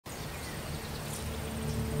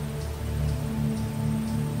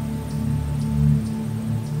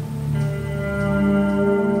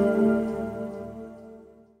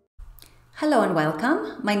and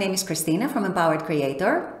welcome. My name is Christina from Empowered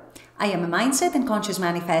Creator. I am a mindset and conscious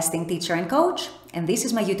manifesting teacher and coach, and this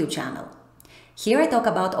is my YouTube channel. Here I talk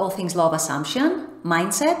about all things law of assumption,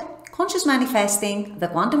 mindset, conscious manifesting, the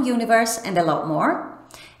quantum universe, and a lot more.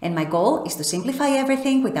 And my goal is to simplify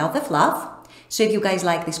everything without the fluff. So if you guys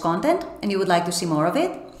like this content and you would like to see more of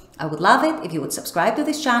it, I would love it if you would subscribe to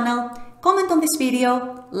this channel, comment on this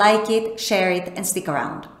video, like it, share it, and stick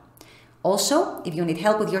around. Also, if you need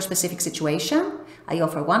help with your specific situation, I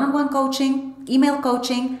offer one-on-one coaching, email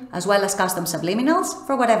coaching, as well as custom subliminals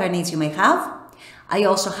for whatever needs you may have. I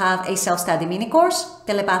also have a self-study mini course,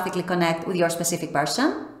 Telepathically Connect with Your Specific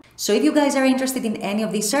Person. So if you guys are interested in any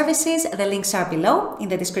of these services, the links are below in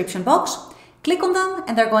the description box. Click on them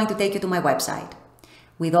and they're going to take you to my website.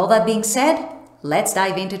 With all that being said, let's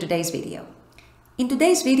dive into today's video. In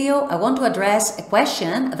today's video, I want to address a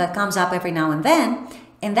question that comes up every now and then,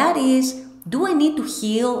 and that is, do I need to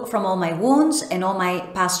heal from all my wounds and all my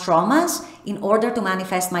past traumas in order to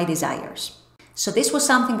manifest my desires? So this was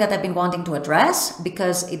something that I've been wanting to address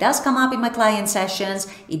because it does come up in my client sessions,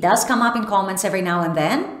 it does come up in comments every now and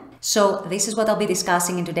then. So this is what I'll be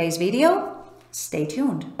discussing in today's video. Stay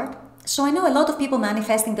tuned. So I know a lot of people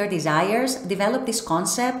manifesting their desires develop this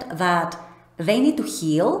concept that they need to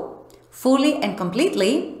heal fully and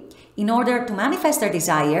completely in order to manifest their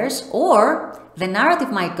desires, or the narrative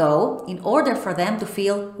might go in order for them to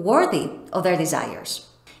feel worthy of their desires.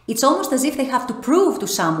 It's almost as if they have to prove to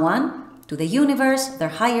someone, to the universe, their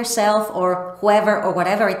higher self, or whoever or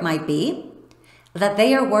whatever it might be, that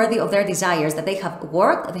they are worthy of their desires, that they have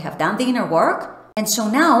worked, they have done the inner work, and so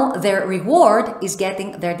now their reward is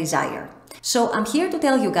getting their desire. So I'm here to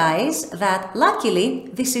tell you guys that luckily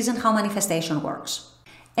this isn't how manifestation works.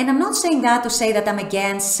 And I'm not saying that to say that I'm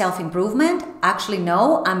against self-improvement. Actually,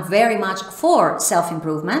 no, I'm very much for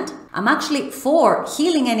self-improvement. I'm actually for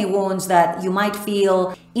healing any wounds that you might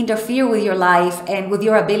feel interfere with your life and with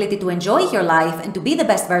your ability to enjoy your life and to be the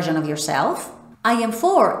best version of yourself. I am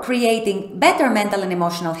for creating better mental and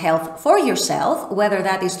emotional health for yourself, whether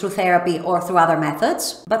that is through therapy or through other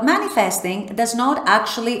methods. But manifesting does not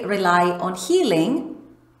actually rely on healing.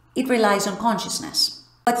 It relies on consciousness.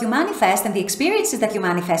 What you manifest and the experiences that you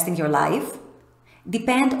manifest in your life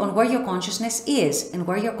depend on where your consciousness is and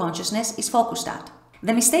where your consciousness is focused at.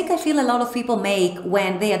 The mistake I feel a lot of people make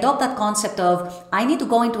when they adopt that concept of, I need to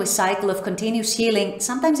go into a cycle of continuous healing,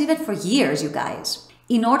 sometimes even for years, you guys,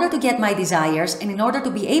 in order to get my desires and in order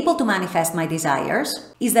to be able to manifest my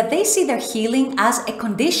desires, is that they see their healing as a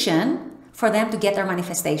condition for them to get their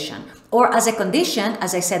manifestation, or as a condition,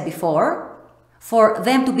 as I said before, for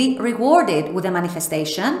them to be rewarded with a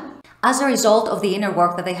manifestation as a result of the inner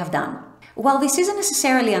work that they have done. While this isn't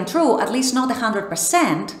necessarily untrue, at least not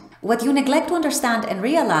 100%, what you neglect to understand and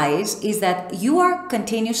realize is that you are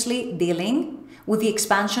continuously dealing with the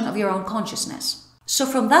expansion of your own consciousness. So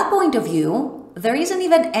from that point of view, there isn't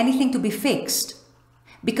even anything to be fixed,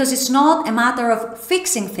 because it's not a matter of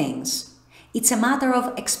fixing things. It's a matter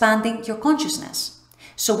of expanding your consciousness.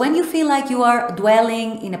 So when you feel like you are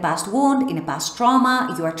dwelling in a past wound, in a past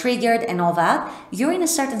trauma, you are triggered and all that, you're in a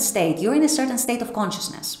certain state, of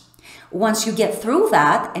consciousness. Once you get through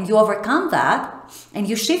that and you overcome that and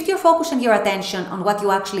you shift your focus and your attention on what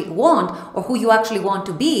you actually want or who you actually want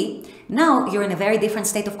to be, now you're in a very different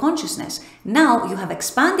state of consciousness. Now you have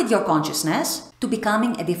expanded your consciousness to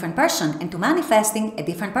becoming a different person and to manifesting a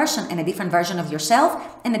different person and a different version of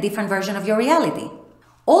yourself and a different version of your reality.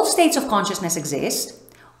 All states of consciousness exist.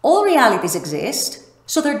 All realities exist,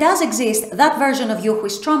 so there does exist that version of you who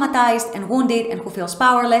is traumatized and wounded and who feels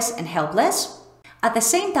powerless and helpless, at the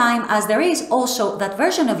same time as there is also that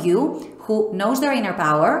version of you who knows their inner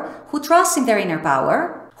power, who trusts in their inner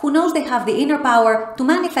power, who knows they have the inner power to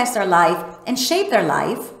manifest their life and shape their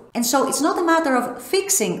life. And so it's not a matter of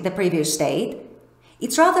fixing the previous state,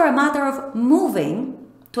 it's rather a matter of moving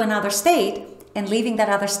to another state and leaving that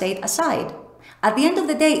other state aside. At the end of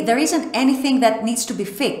the day, there isn't anything that needs to be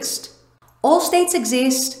fixed. All states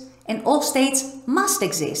exist and all states must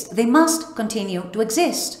exist. They must continue to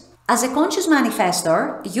exist. As a conscious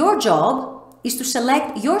manifestor, your job is to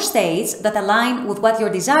select your states that align with what your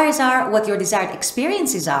desires are, what your desired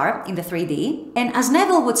experiences are in the 3D. And as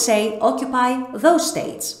Neville would say, occupy those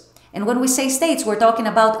states. And when we say states, we're talking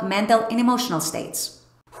about mental and emotional states.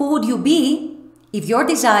 Who would you be if your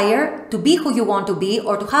desire to be who you want to be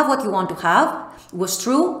or to have what you want to have was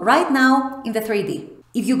true right now in the 3D?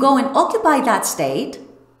 If you go and occupy that state,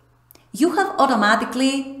 you have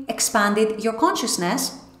automatically expanded your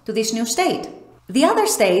consciousness to this new state. The other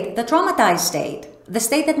state, the traumatized state, the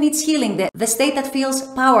state that needs healing, the state that feels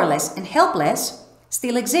powerless and helpless,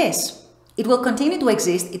 still exists. It will continue to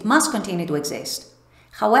exist. It must continue to exist.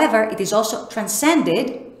 However, it is also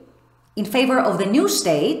transcended in favor of the new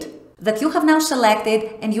state that you have now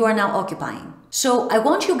selected and you are now occupying. So I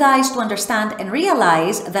want you guys to understand and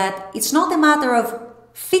realize that it's not a matter of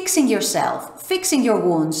fixing yourself, fixing your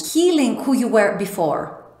wounds, healing who you were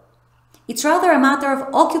before. It's rather a matter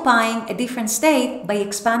of occupying a different state by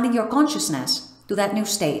expanding your consciousness to that new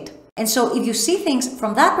state. And so if you see things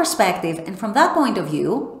from that perspective and from that point of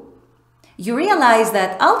view, you realize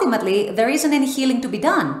that ultimately there isn't any healing to be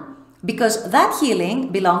done because that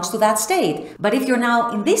healing belongs to that state. But if you're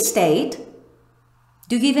now in this state,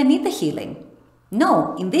 do you even need the healing?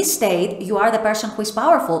 No, in this state, you are the person who is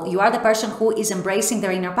powerful. You are the person who is embracing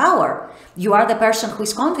their inner power. You are the person who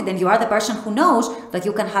is confident. You are the person who knows that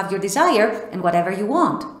you can have your desire and whatever you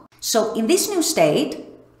want. So in this new state,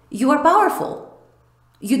 you are powerful.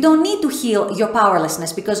 You don't need to heal your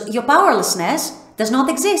powerlessness because your powerlessness does not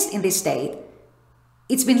exist in this state.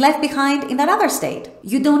 It's been left behind in that other state.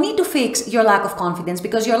 You don't need to fix your lack of confidence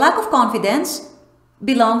because your lack of confidence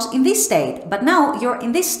belongs in this state, but now you're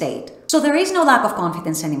in this state. So there is no lack of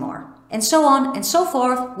confidence anymore. And so on and so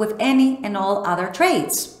forth with any and all other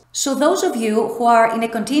traits. So those of you who are in a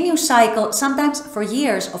continuous cycle, sometimes for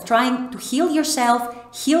years, of trying to heal yourself,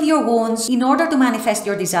 heal your wounds in order to manifest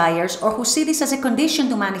your desires, or who see this as a condition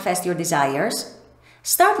to manifest your desires,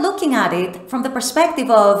 start looking at it from the perspective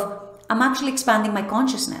of, I'm actually expanding my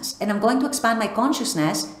consciousness, and I'm going to expand my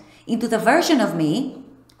consciousness into the version of me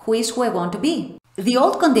who is who I want to be. The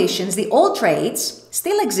old conditions, the old traits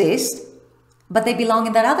still exist, but they belong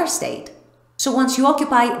in that other state. So once you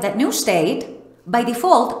occupy that new state, by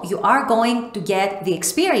default, you are going to get the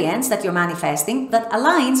experience that you're manifesting that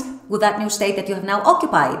aligns with that new state that you have now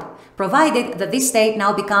occupied, provided that this state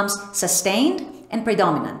now becomes sustained and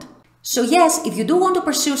predominant. So yes, if you do want to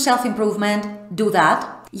pursue self-improvement, do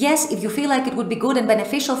that. Yes, if you feel like it would be good and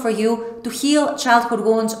beneficial for you to heal childhood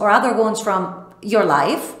wounds or other wounds from your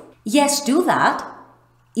life, yes, do that.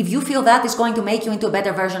 If you feel that is going to make you into a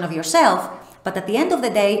better version of yourself, but at the end of the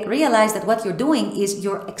day, realize that what you're doing is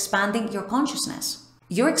you're expanding your consciousness.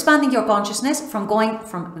 You're expanding your consciousness from going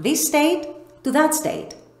from this state to that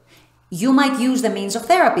state. You might use the means of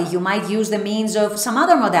therapy. You might use the means of some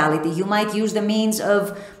other modality. You might use the means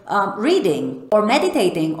of reading or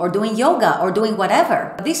meditating or doing yoga or doing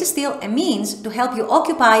whatever. This is still a means to help you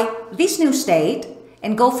occupy this new state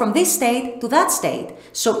and go from this state to that state.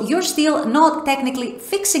 So you're still not technically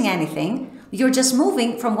fixing anything. You're just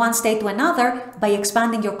moving from one state to another by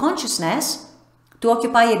expanding your consciousness to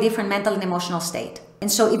occupy a different mental and emotional state.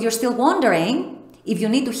 And so if you're still wondering if you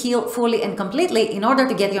need to heal fully and completely in order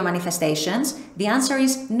to get your manifestations, the answer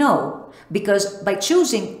is no. Because by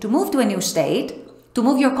choosing to move to a new state, to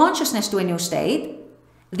move your consciousness to a new state,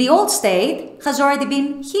 the old state has already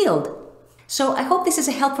been healed. So I hope this is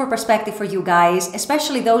a helpful perspective for you guys,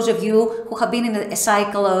 especially those of you who have been in a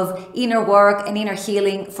cycle of inner work and inner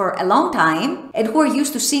healing for a long time and who are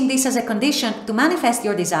used to seeing this as a condition to manifest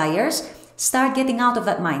your desires. Start getting out of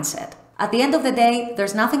that mindset. At the end of the day,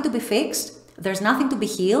 there's nothing to be fixed. There's nothing to be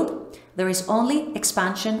healed. There is only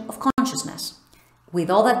expansion of consciousness. With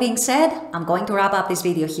all that being said, I'm going to wrap up this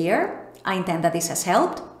video here. I intend that this has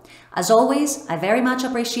helped. As always, I very much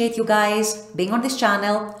appreciate you guys being on this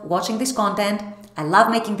channel, watching this content. I love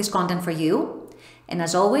making this content for you. And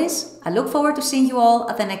as always, I look forward to seeing you all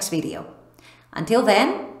at the next video. Until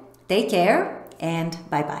then, take care and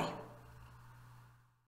bye-bye.